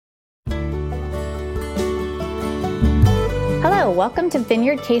welcome to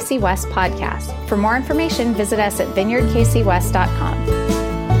Vineyard KC West podcast. For more information, visit us at vineyardkcwest.com.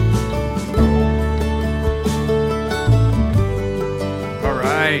 All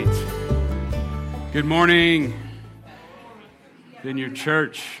right. Good morning, Vineyard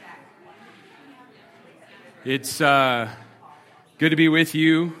Church. It's good to be with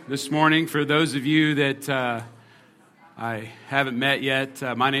you this morning. For those of you that I haven't met yet,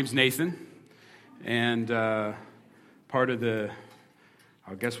 my name's Nathan, and part of the,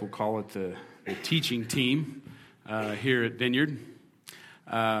 I guess we'll call it the teaching team here at Vineyard.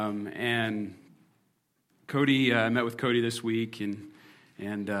 And Cody, I met with Cody this week, and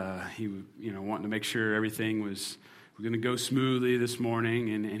he, wanting to make sure everything was going to go smoothly this morning.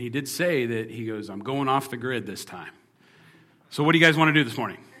 And he did say that he goes, I'm going off the grid this time. So what do you guys want to do this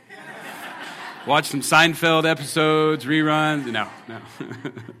morning? Watch some Seinfeld episodes, reruns? No.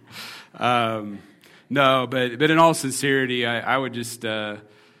 No, but in all sincerity, I would just, I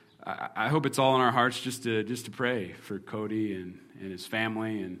hope it's all in our hearts just to pray for Cody and his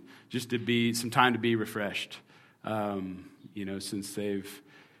family, and just to be some time to be refreshed. Since they've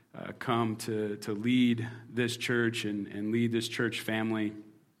come to lead this church and lead this church family,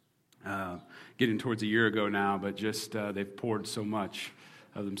 getting towards a year ago now, but just they've poured so much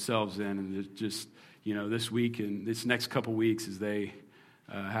of themselves in, and just this week and this next couple weeks as they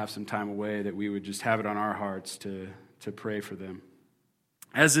have some time away, that we would just have it on our hearts to pray for them.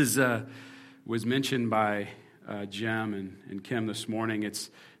 As was mentioned by Jim and Kim this morning, it's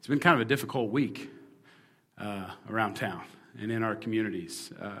been kind of a difficult week around town and in our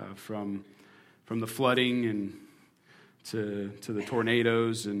communities, from the flooding and to the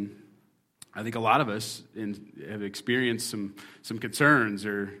tornadoes, and I think a lot of us have experienced some concerns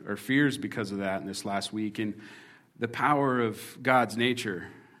or fears because of that in this last week. And the power of God's nature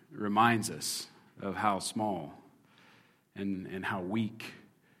reminds us of how small and how weak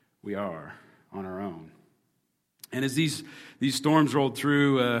we are on our own. And as these storms rolled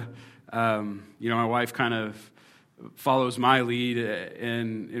through, my wife kind of follows my lead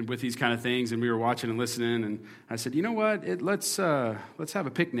and with these kind of things, and we were watching and listening, and I said, you know what, let's have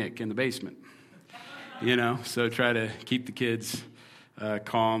a picnic in the basement, so try to keep the kids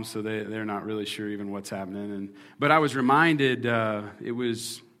calm, so they're not really sure even what's happening. But I was reminded, it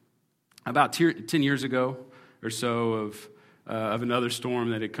was about 10 years ago or so of another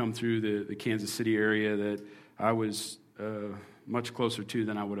storm that had come through the Kansas City area that I was much closer to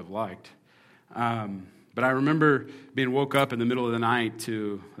than I would have liked. But I remember being woke up in the middle of the night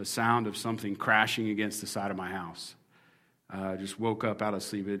to a sound of something crashing against the side of my house. Just woke up out of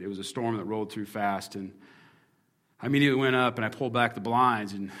sleep. It was a storm that rolled through fast, and I immediately went up and I pulled back the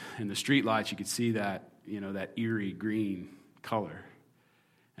blinds, and in the street lights you could see that, that eerie green color.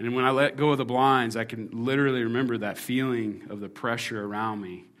 And then when I let go of the blinds, I can literally remember that feeling of the pressure around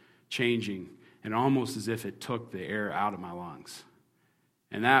me changing, and almost as if it took the air out of my lungs.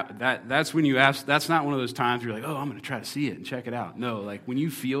 And that's when you ask, that's not one of those times where you're like, oh, I'm going to try to see it and check it out. No, like when you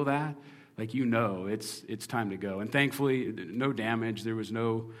feel that, like it's time to go. And thankfully, no damage. There was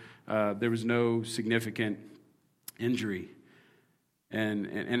no significant injury,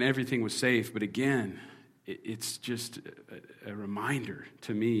 and everything was safe. But again, it's just a reminder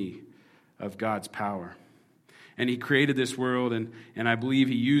to me of God's power. And He created this world, and I believe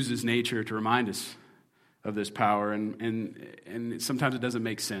He uses nature to remind us of this power. And sometimes it doesn't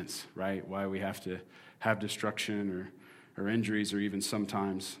make sense, right? Why we have to have destruction or injuries, or even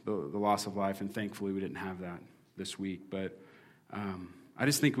sometimes the loss of life. And thankfully, we didn't have that this week. But I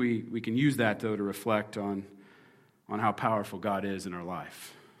just think we can use that, though, to reflect on how powerful God is in our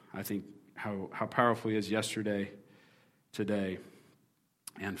life. I think how powerful He is yesterday, today,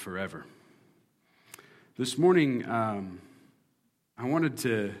 and forever. This morning, I wanted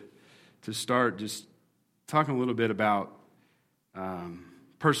to start just talking a little bit about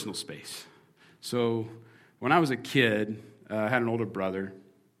personal space. So when I was a kid, I had an older brother,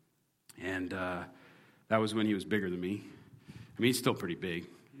 and that was when he was bigger than me. I mean, he's still pretty big.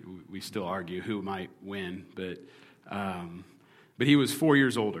 We still argue who might win, but he was 4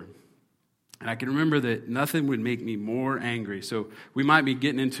 years older. And I can remember that nothing would make me more angry. So we might be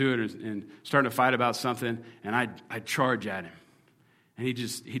getting into it and starting to fight about something, and I'd charge at him. And he'd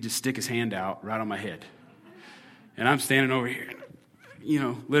just stick his hand out right on my head. And I'm standing over here,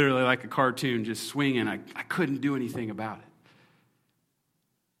 literally like a cartoon, just swinging. I couldn't do anything about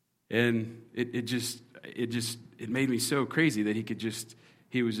it. And it made me so crazy that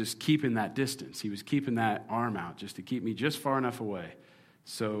he was just keeping that distance. He was keeping that arm out just to keep me just far enough away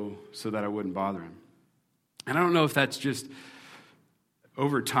so that I wouldn't bother him. And I don't know if that's just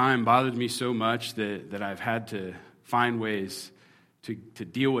over time bothered me so much that I've had to find ways to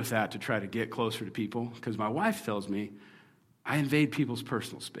deal with that, to try to get closer to people, because my wife tells me I invade people's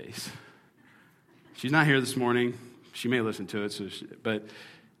personal space. She's not here this morning. She may listen to it, but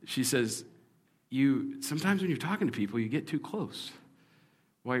she says, sometimes when you're talking to people, you get too close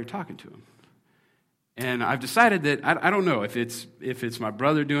while you're talking to them. And I've decided that I don't know if it's my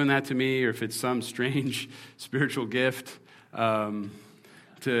brother doing that to me or if it's some strange spiritual gift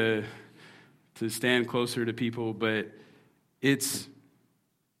to stand closer to people, but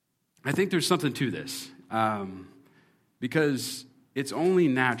I think there's something to this because it's only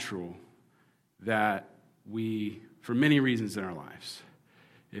natural that we, for many reasons in our lives,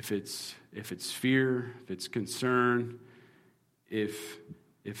 if it's fear, if it's concern, if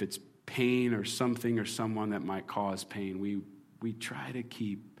it's pain or something or someone that might cause pain, we try to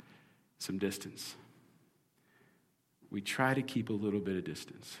keep some distance. We try to keep a little bit of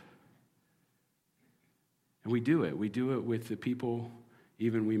distance. And we do it. We do it with the people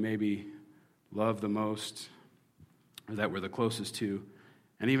even we maybe love the most or that we're the closest to.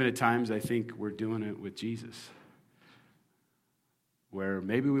 And even at times, I think we're doing it with Jesus, where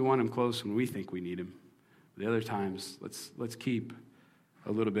maybe we want him close when we think we need him. The other times, let's keep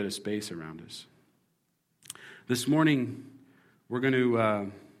a little bit of space around us. This morning, we're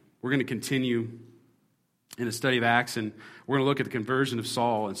going to continue in a study of Acts, and we're going to look at the conversion of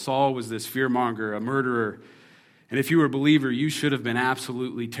Saul. And Saul was this fearmonger, a murderer. And if you were a believer, you should have been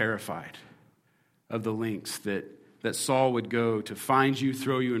absolutely terrified of the lengths that Saul would go to find you,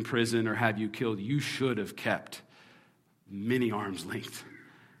 throw you in prison, or have you killed. You should have kept many arms' length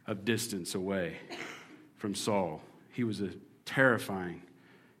of distance away from Saul. He was a terrifying,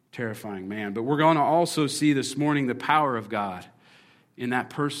 terrifying man. But we're going to also see this morning the power of God in that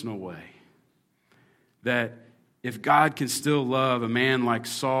personal way. That if God can still love a man like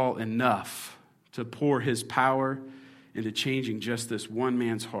Saul enough to pour his power into changing just this one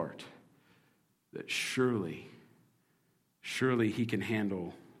man's heart, that surely he can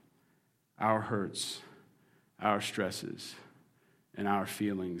handle our hurts, our stresses, and our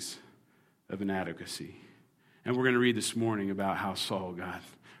feelings of inadequacy. And we're going to read this morning about how Saul got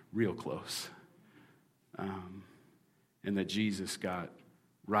real close, and that Jesus got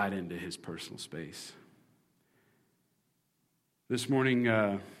right into his personal space. This morning,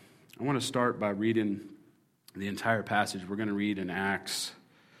 I want to start by reading the entire passage. We're going to read in Acts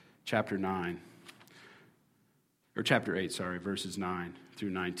chapter 8, verses 9 through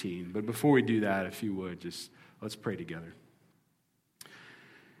 19. But before we do that, if you would, just let's pray together.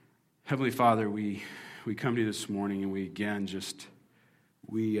 Heavenly Father, we come to you this morning, and we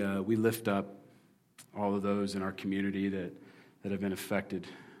lift up all of those in our community that have been affected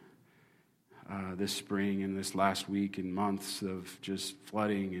this spring and this last week and months of just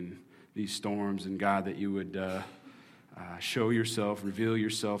flooding and these storms. And God, that you would show yourself, reveal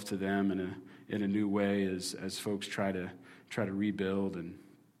yourself to them in a new way as folks try to rebuild. And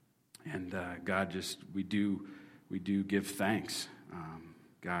God, just we do give thanks,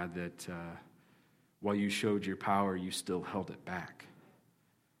 God, that while you showed your power, you still held it back.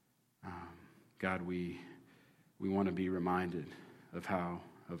 God, we want to be reminded of how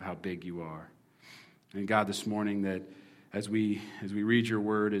big you are. And God, this morning, that as we read your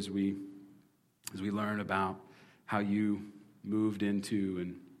word, as we learn about how you moved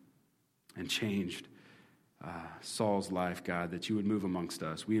into and changed Saul's life, God, that you would move amongst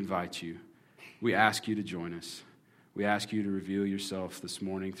us. We invite you. We ask you to join us. We ask you to reveal yourself this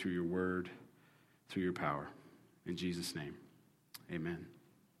morning through your word, through your power. In Jesus' name, amen.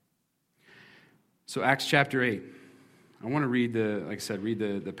 So Acts chapter 8. I want to read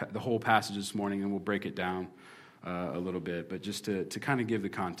the whole passage this morning, and we'll break it down a little bit, but just to kind of give the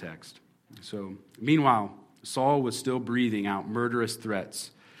context. So, meanwhile, Saul was still breathing out murderous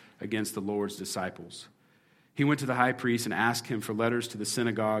threats against the Lord's disciples. He went to the high priest and asked him for letters to the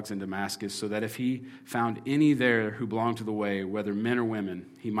synagogues in Damascus, so that if he found any there who belonged to the way, whether men or women,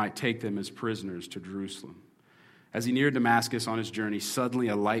 he might take them as prisoners to Jerusalem. As he neared Damascus on his journey, suddenly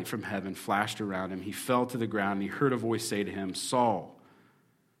a light from heaven flashed around him. He fell to the ground, and he heard a voice say to him, "Saul,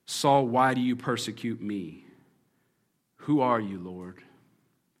 Saul, why do you persecute me? Who are you, Lord?"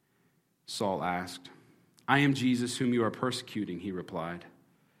 Saul asked. "I am Jesus whom you are persecuting," he replied.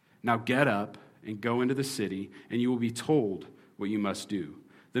 "Now get up and go into the city, and you will be told what you must do."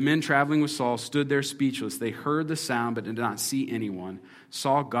 The men traveling with Saul stood there speechless. They heard the sound but did not see anyone.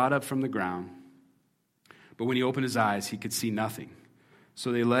 Saul got up from the ground, but when he opened his eyes, he could see nothing.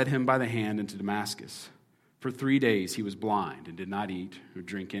 So they led him by the hand into Damascus. For 3 days he was blind and did not eat or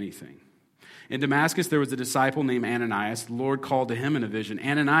drink anything. In Damascus there was a disciple named Ananias. The Lord called to him in a vision,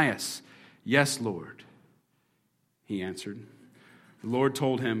 "Ananias." "Yes, Lord," he answered. The Lord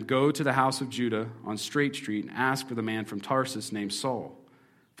told him, "Go to the house of Judah on Straight Street and ask for the man from Tarsus named Saul,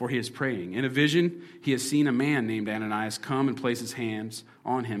 for he is praying. In a vision, he has seen a man named Ananias come and place his hands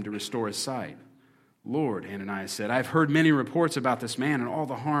on him to restore his sight." "Lord," Ananias said, "I've heard many reports about this man and all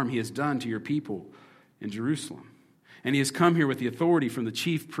the harm he has done to your people in Jerusalem. And he has come here with the authority from the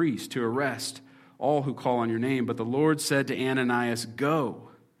chief priest to arrest all who call on your name." But the Lord said to Ananias,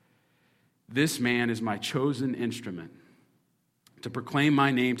 "Go. This man is my chosen instrument to proclaim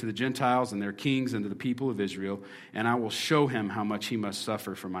my name to the Gentiles and their kings and to the people of Israel, and I will show him how much he must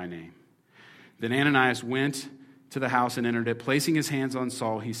suffer for my name." Then Ananias went to the house and entered it. Placing his hands on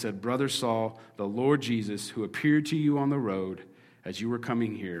Saul, he said, "Brother Saul, the Lord Jesus, who appeared to you on the road as you were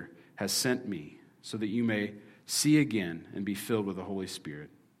coming here, has sent me so that you may see again and be filled with the Holy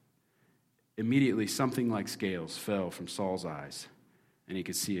Spirit." Immediately, something like scales fell from Saul's eyes, and he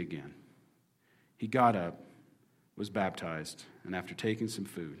could see again. He got up, was baptized, and after taking some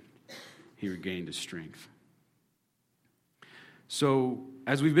food, he regained his strength. So,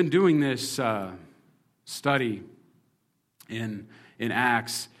 as we've been doing this study in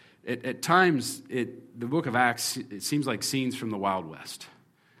Acts, at times, the book of Acts, it seems like scenes from the Wild West.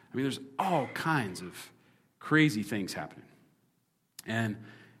 I mean, there's all kinds of crazy things happening,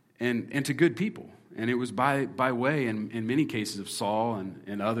 and to good people. And it was by way, in many cases, of Saul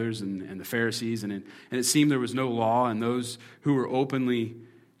and others and the Pharisees. And it seemed there was no law, and those who were openly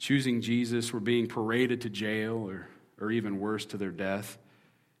choosing Jesus were being paraded to jail or even worse, to their death.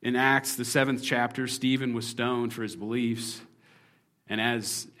 In Acts, the 7th chapter, Stephen was stoned for his beliefs.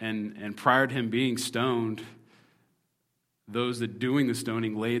 And prior to him being stoned, those that doing the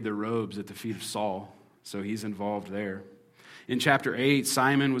stoning laid their robes at the feet of Saul. So he's involved there. In chapter 8,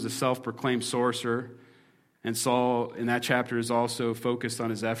 Simon was a self-proclaimed sorcerer, and Saul, in that chapter, is also focused on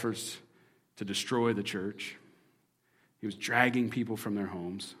his efforts to destroy the church. He was dragging people from their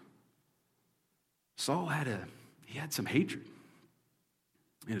homes. Saul had some hatred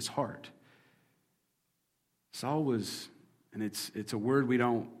in his heart. Saul was, and it's a word we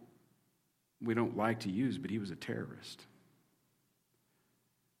don't like to use, but he was a terrorist.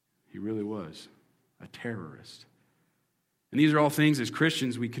 He really was a terrorist. And these are all things as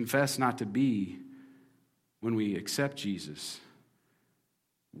Christians we confess not to be when we accept Jesus.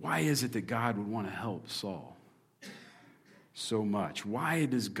 Why is it that God would want to help Saul so much? Why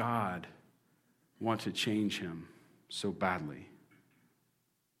does God want to change him so badly?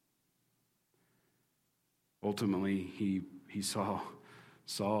 Ultimately, he saw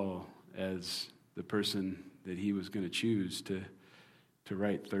Saul as the person that he was going to choose to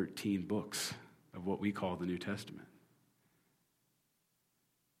write 13 books of what we call the New Testament.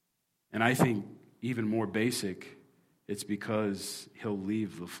 And I think even more basic, it's because he'll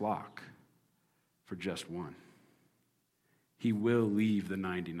leave the flock for just one. He will leave the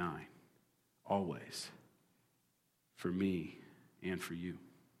 99, always, for me and for you.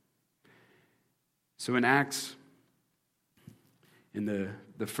 So in Acts, in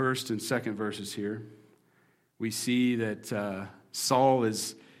the first and second verses here, we see that Saul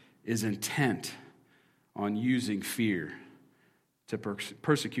is intent on using fear to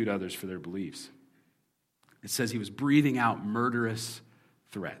persecute others for their beliefs. It says he was breathing out murderous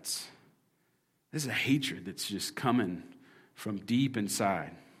threats. This is a hatred that's just coming from deep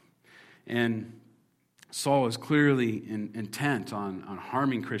inside. And Saul is clearly intent on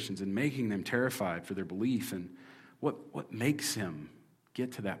harming Christians and making them terrified for their belief. And what makes him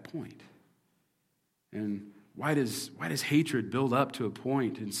get to that point? And why does hatred build up to a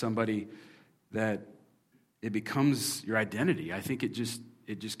point in somebody that it becomes your identity? I think it just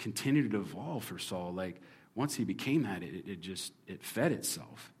continued to evolve for Saul. Like once he became that, it fed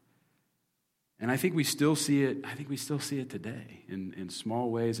itself. And I think we still see it. I think we still see it today in small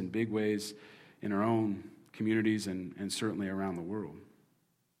ways and big ways in our own communities and certainly around the world.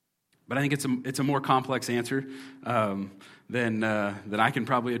 But I think it's a more complex answer than I can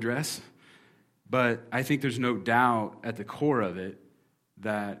probably address. But I think there's no doubt at the core of it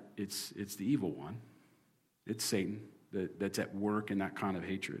that it's the evil one. It's Satan that's at work in that kind of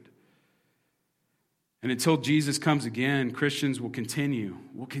hatred. And until Jesus comes again, Christians will continue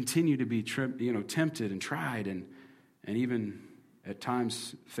to be tempted and tried and even at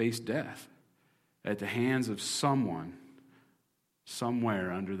times face death at the hands of someone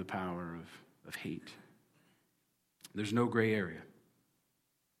somewhere under the power of hate. There's no gray area.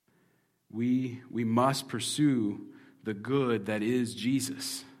 We must pursue the good that is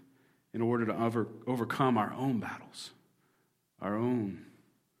Jesus in order to overcome our own battles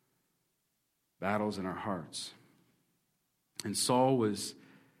in our hearts. And Saul was,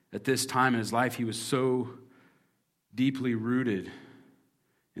 at this time in his life, he was so deeply rooted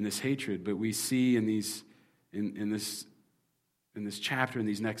hatred. But we see in this chapter, in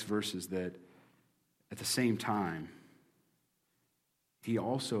these next verses, that at the same time, he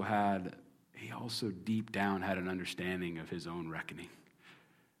also deep down had an understanding of his own reckoning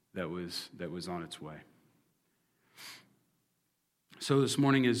that was on its way. So this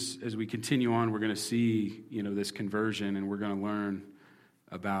morning, as we continue on, we're going to see, this conversion, and we're going to learn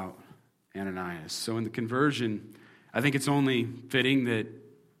about Ananias. So in the conversion, I think it's only fitting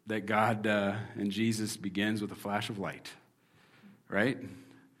that God and Jesus begins with a flash of light, right?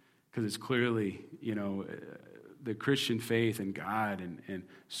 Because it's clearly, the Christian faith in God, and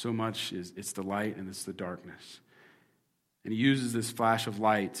so much it's the light and it's the darkness. And he uses this flash of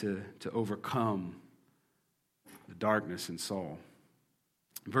light to overcome the darkness in Saul.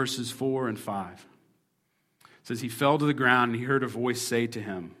 Verses 4 and 5 says, he fell to the ground and he heard a voice say to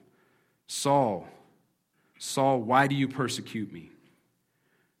him, Saul, Saul, why do you persecute me?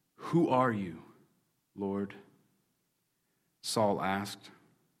 Who are you, Lord? Saul asked.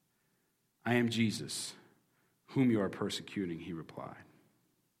 I am Jesus, whom you are persecuting, he replied.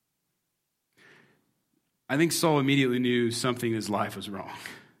 I think Saul immediately knew something in his life was wrong,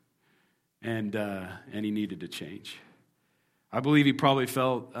 and he needed to change. I believe he probably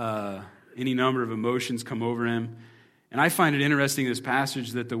felt any number of emotions come over him. And I find it interesting in this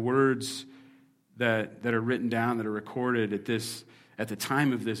passage that the words that are written down, that are recorded at the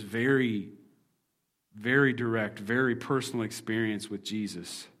time of this very, very direct, very personal experience with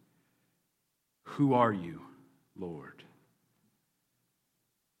Jesus. Who are you, Lord?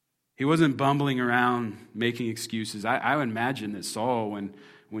 He wasn't bumbling around making excuses. I would imagine that Saul,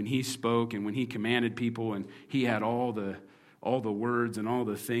 when he spoke and when he commanded people, and he had all the words and all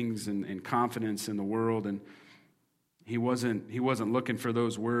the things and confidence in the world, and he wasn't looking for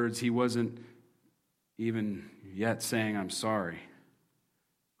those words. He wasn't even yet saying, I'm sorry.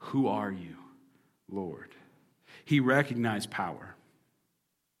 Who are you, Lord? He recognized power,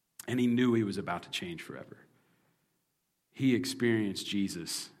 and he knew he was about to change forever. He experienced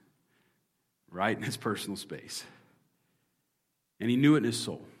Jesus right in his personal space, and he knew it in his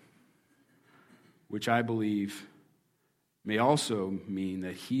soul, which I believe may also mean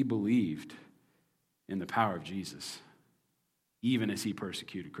that he believed in the power of Jesus, even as he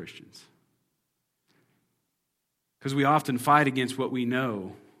persecuted Christians. Because we often fight against what we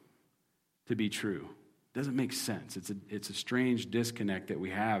know to be true. It doesn't make sense. It's a strange disconnect that we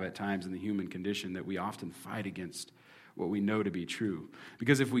have at times in the human condition, that we often fight against what we know to be true.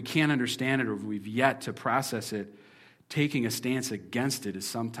 Because if we can't understand it, or if we've yet to process it, taking a stance against it is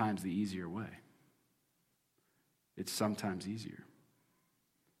sometimes the easier way. It's sometimes easier.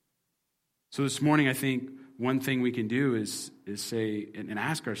 So this morning, I think one thing we can do is say and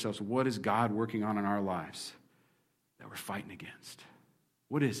ask ourselves, what is God working on in our lives that we're fighting against?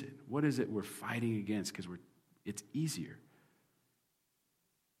 What is it? What is it we're fighting against? Because it's easier.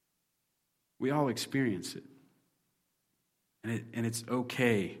 We all experience it. And it's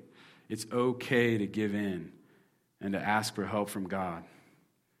okay. It's okay to give in and to ask for help from God.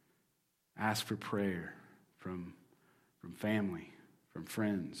 Ask for prayer from family, from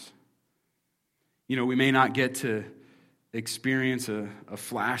friends. We may not get to experience a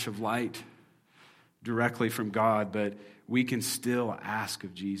flash of light directly from God, but we can still ask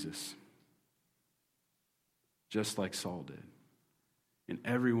of Jesus, just like Saul did. In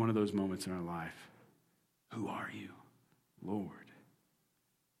every one of those moments in our life, who are you, Lord?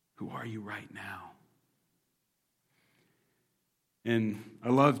 Who are you right now? And I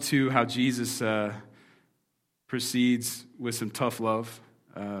love, too, how Jesus proceeds with some tough love,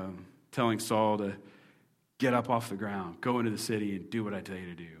 telling Saul to get up off the ground, go into the city, and do what I tell you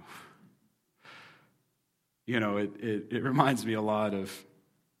to do. It reminds me a lot of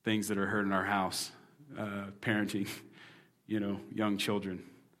things that are heard in our house, parenting, young children.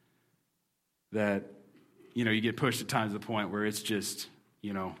 That, you get pushed at times to the point where it's just,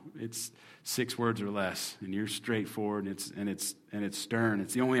 it's 6 words or less, and you're straightforward, and it's stern.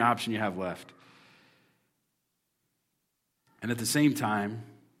 It's the only option you have left. And at the same time,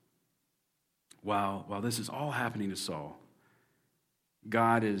 while this is all happening to Saul,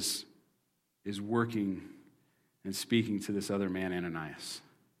 God is working and speaking to this other man, Ananias.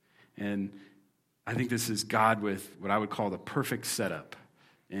 And I think this is God with what I would call the perfect setup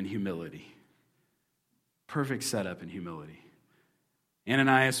in humility. Perfect setup in humility.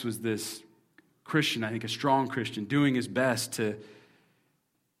 Ananias was this Christian, I think a strong Christian, doing his best to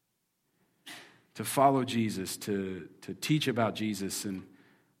follow Jesus, to teach about Jesus, and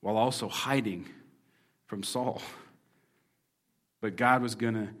while also hiding from Saul. But God was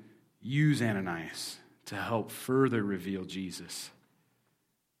going to use Ananias to help further reveal Jesus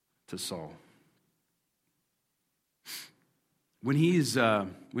to Saul. When he's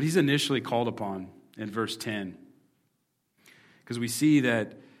initially called upon in verse 10, because we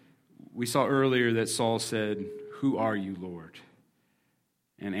saw earlier that Saul said, "Who are you, Lord?"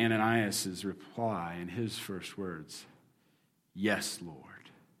 And Ananias' reply in his first words, "Yes,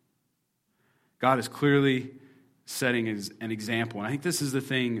 Lord." God is clearly setting an example. And I think this is the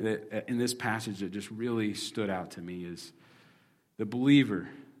thing that in this passage that just really stood out to me is the believer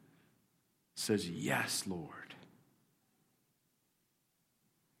says, "Yes, Lord."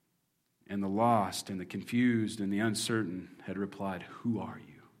 And the lost and the confused and the uncertain had replied, "Who are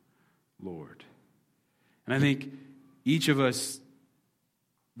you, Lord?" And I think each of us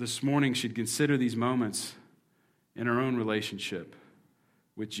this morning should consider these moments in our own relationship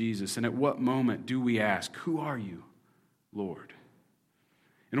with Jesus. And at what moment do we ask, "Who are you, Lord?"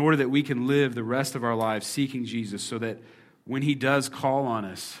 In order that we can live the rest of our lives seeking Jesus, so that when he does call on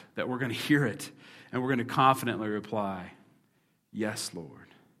us, that we're going to hear it and we're going to confidently reply, "Yes, Lord."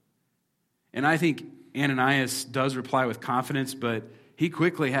 And I think Ananias does reply with confidence, but he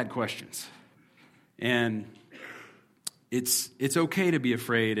quickly had questions. And it's okay to be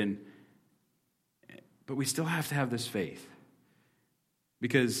afraid, but we still have to have this faith.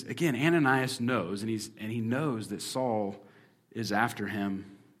 Because, again, Ananias knows, and he knows that Saul is after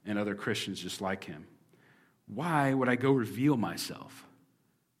him and other Christians just like him. Why would I go reveal myself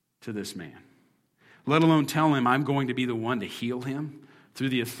to this man? Let alone tell him I'm going to be the one to heal him through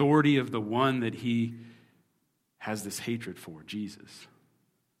the authority of the one that he has this hatred for, Jesus.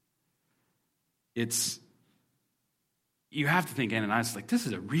 You have to think Ananias is like, this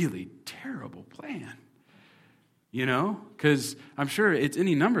is a really terrible plan. You know? Because I'm sure it's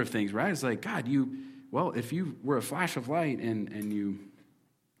any number of things, right? It's like, God, if you were a flash of light and you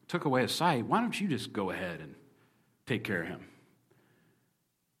took away his sight, why don't you just go ahead and take care of him?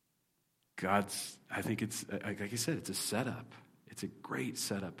 I think it's, like I said, it's a setup. It's a great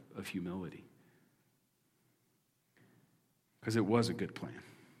setup of humility. Because it was a good plan.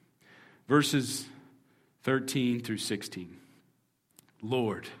 Verses 13 through 16.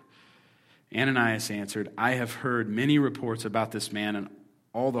 "Lord," Ananias answered, "I have heard many reports about this man and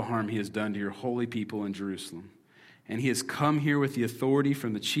all the harm he has done to your holy people in Jerusalem. And he has come here with the authority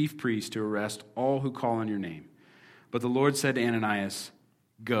from the chief priest to arrest all who call on your name. But the Lord said to Ananias,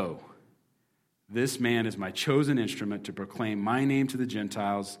 'Go. This man is my chosen instrument to proclaim my name to the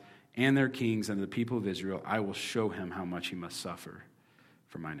Gentiles and their kings and the people of Israel. I will show him how much he must suffer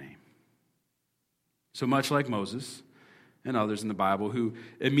for my name.'" So much like Moses and others in the Bible who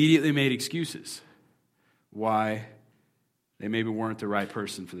immediately made excuses why they maybe weren't the right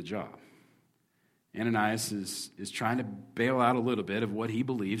person for the job, Ananias is trying to bail out a little bit of what he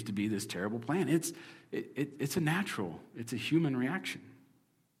believes to be this terrible plan. It's a human reaction.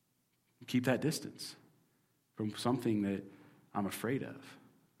 Keep that distance from something that I'm afraid of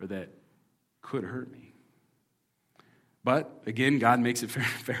or that could hurt me. But again, God makes it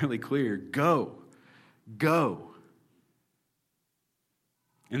fairly clear, go.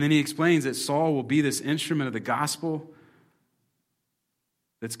 And then he explains that Saul will be this instrument of the gospel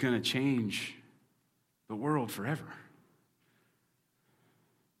that's going to change the world forever.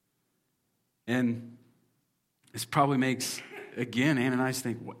 And this probably makes, again, Ananias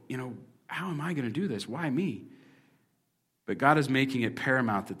think, how am I going to do this? Why me? But God is making it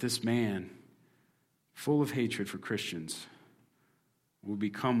paramount that this man, full of hatred for Christians, will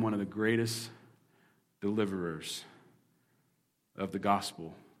become one of the greatest deliverers of the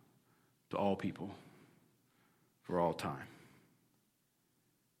gospel to all people for all time.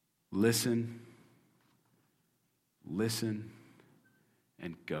 Listen,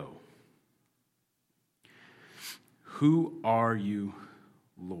 and go. Who are you,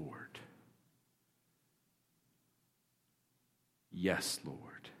 Lord? Yes,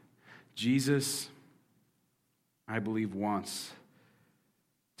 Lord. Jesus, I believe, wants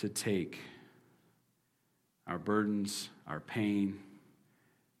to take our burdens, our pain,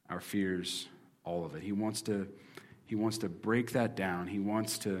 our fears, all of it. He wants to break that down. He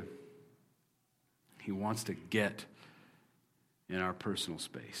wants to get in our personal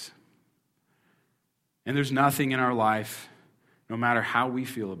space. And there's nothing in our life, no matter how we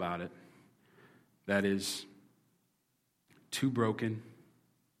feel about it, that is too broken,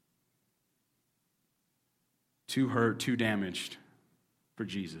 too hurt, too damaged for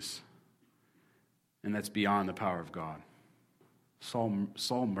Jesus. And that's beyond the power of God.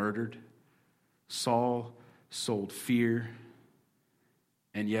 Saul murdered. Saul sold fear.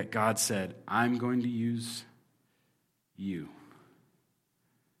 And yet God said, I'm going to use you.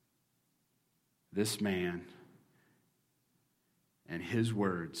 This man. and his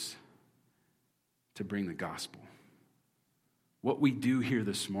words to bring the gospel. What we do here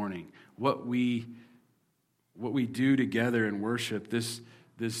this morning, what we do together in worship, this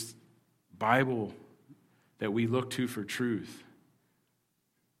Bible that we look to for truth,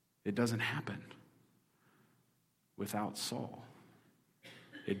 it doesn't happen without Saul.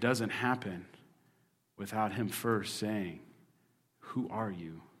 It doesn't happen without him first saying, "Who are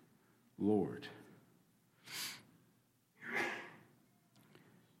you, Lord?"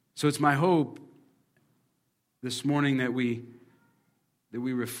 So it's my hope this morning that we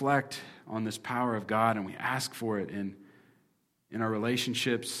reflect on this power of God and we ask for it in our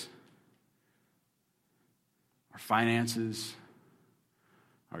relationships, our finances,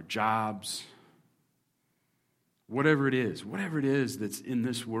 our jobs, whatever it is that's in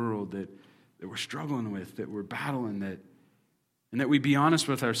this world that we're struggling with, that we're battling, and that we be honest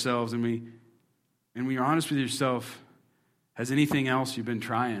with ourselves, and when you're honest with yourself, has anything else you've been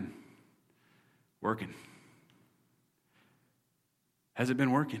trying working? Has it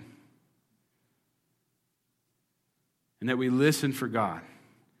been working? And that we listen for God,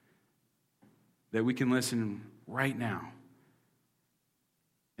 that we can listen right now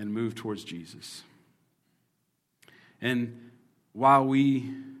and move towards Jesus. And while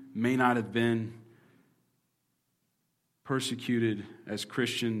we may not have been persecuted as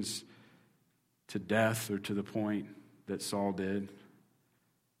Christians to death or to the point that Saul did,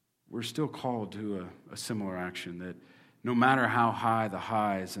 we're still called to a similar action, that no matter how high the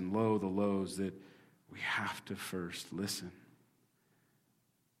highs and low the lows, that we have to first listen.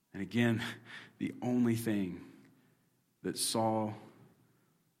 And again, the only thing that Saul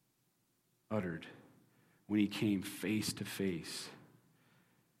uttered when he came face to face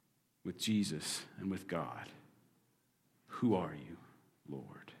with Jesus and with God, "Who are you,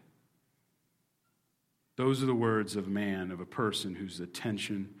 Lord?" Those are the words of man, of a person whose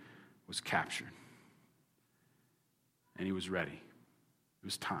attention was captured. And he was ready. It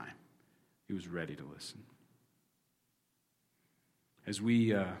was time. He was ready to listen. As we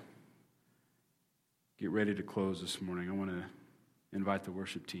get ready to close this morning, I want to invite the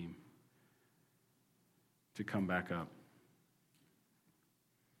worship team to come back up.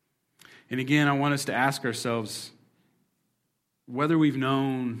 And again, I want us to ask ourselves whether we've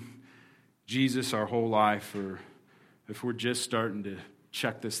known Jesus our whole life, or if we're just starting to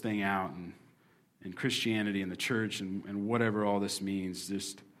check this thing out and Christianity and the church and whatever all this means.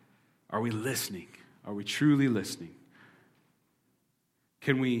 Just, are we listening? Are we truly listening?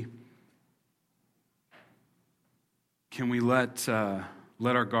 Can we let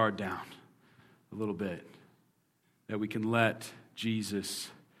our guard down a little bit? That we can let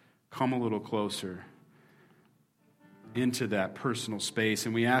Jesus come a little closer into that personal space.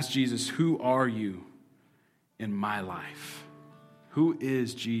 And we ask Jesus, "Who are you in my life?" Who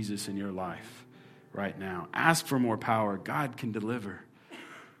is Jesus in your life right now? Ask for more power. God can deliver.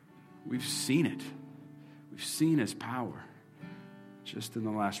 We've seen it. We've seen his power just in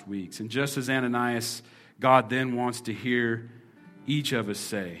the last weeks. And just as Ananias, God then wants to hear each of us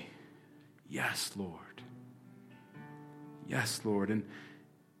say, "Yes, Lord. Yes, Lord." And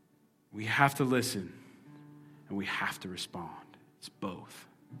we have to listen and we have to respond. It's both.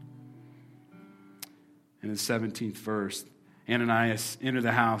 In the 17th verse, Ananias entered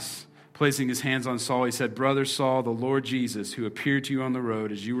the house. Placing his hands on Saul, he said, "Brother Saul, the Lord Jesus, who appeared to you on the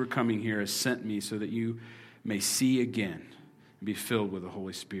road as you were coming here, has sent me so that you may see again and be filled with the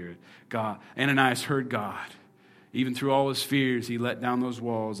Holy Spirit." Ananias heard God. Even through all his fears, he let down those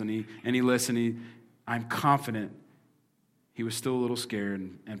walls and he listened. I'm confident he was still a little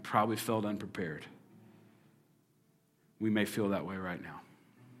scared and probably felt unprepared. We may feel that way right now.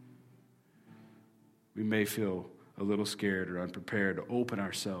 We may feel a little scared or unprepared to open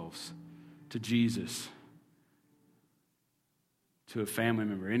ourselves to Jesus, to a family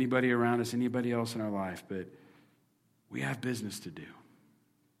member, anybody around us, anybody else in our life, but we have business to do.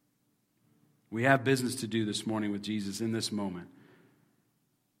 We have business to do this morning with Jesus in this moment.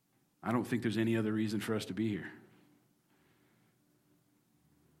 I don't think there's any other reason for us to be here.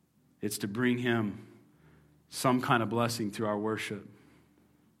 It's to bring him some kind of blessing through our worship.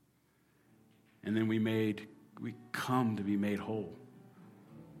 And then we come to be made whole.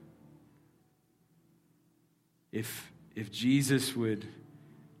 If Jesus would,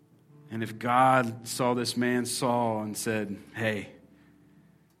 and if God saw this man Saul and said, "Hey,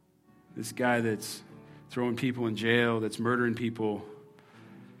 this guy that's throwing people in jail, that's murdering people,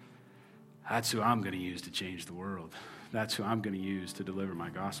 that's who I'm going to use to change the world. That's who I'm going to use to deliver my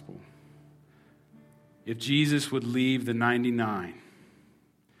gospel." If Jesus would leave the 99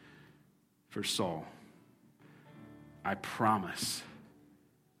 for Saul, I promise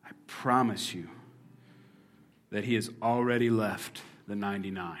you that he has already left the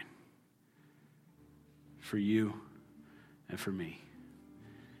 99 for you and for me.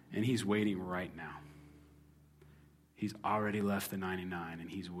 And he's waiting right now. He's already left the 99, and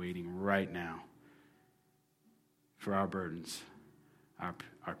he's waiting right now for our burdens, our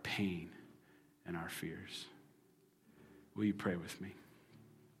pain, and our fears. Will you pray with me?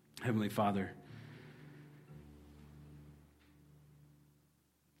 Heavenly Father,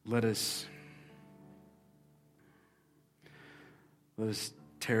 let us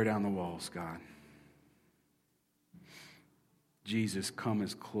tear down the walls, God. Jesus, come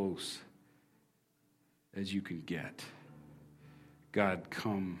as close as you can get. God,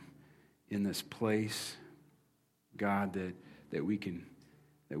 come in this place. God, that we can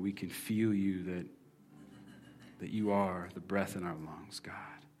feel you, that you are the breath in our lungs, God.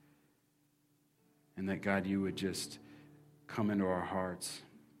 And that, God, you would just come into our hearts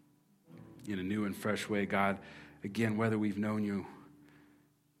in a new and fresh way. God, again, whether we've known you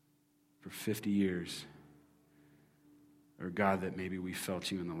for 50 years, or God, that maybe we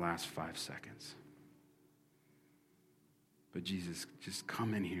felt you in the last 5 seconds. But Jesus, just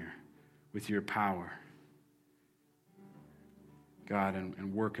come in here with your power, God,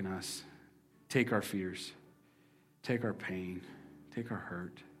 and work in us. Take our fears, take our pain, take our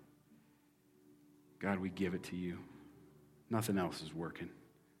hurt. God, we give it to you. Nothing else is working.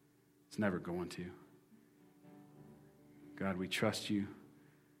 It's never going to. God, we trust you.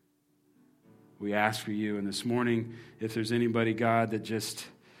 We ask for you. And this morning, if there's anybody, God, that just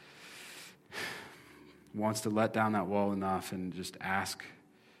wants to let down that wall enough and just ask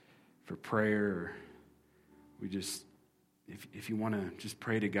for prayer, or we just, if you want to just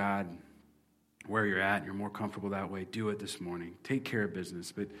pray to God where you're at and you're more comfortable that way, do it this morning. Take care of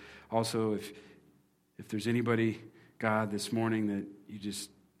business. But also, if there's anybody, God, this morning that you just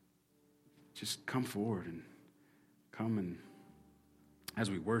come forward and come, and as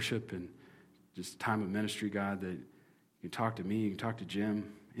we worship and just time of ministry, God, that you can talk to me, you can talk to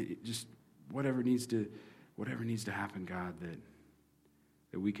Jim, just whatever needs to happen, God, that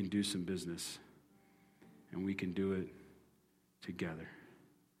we can do some business and we can do it together.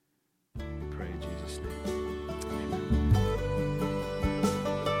 We pray in Jesus' name. Amen.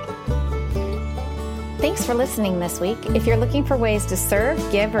 Thanks for listening this week. If you're looking for ways to serve,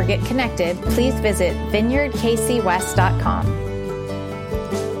 give, or get connected, please visit vineyardkcwest.com.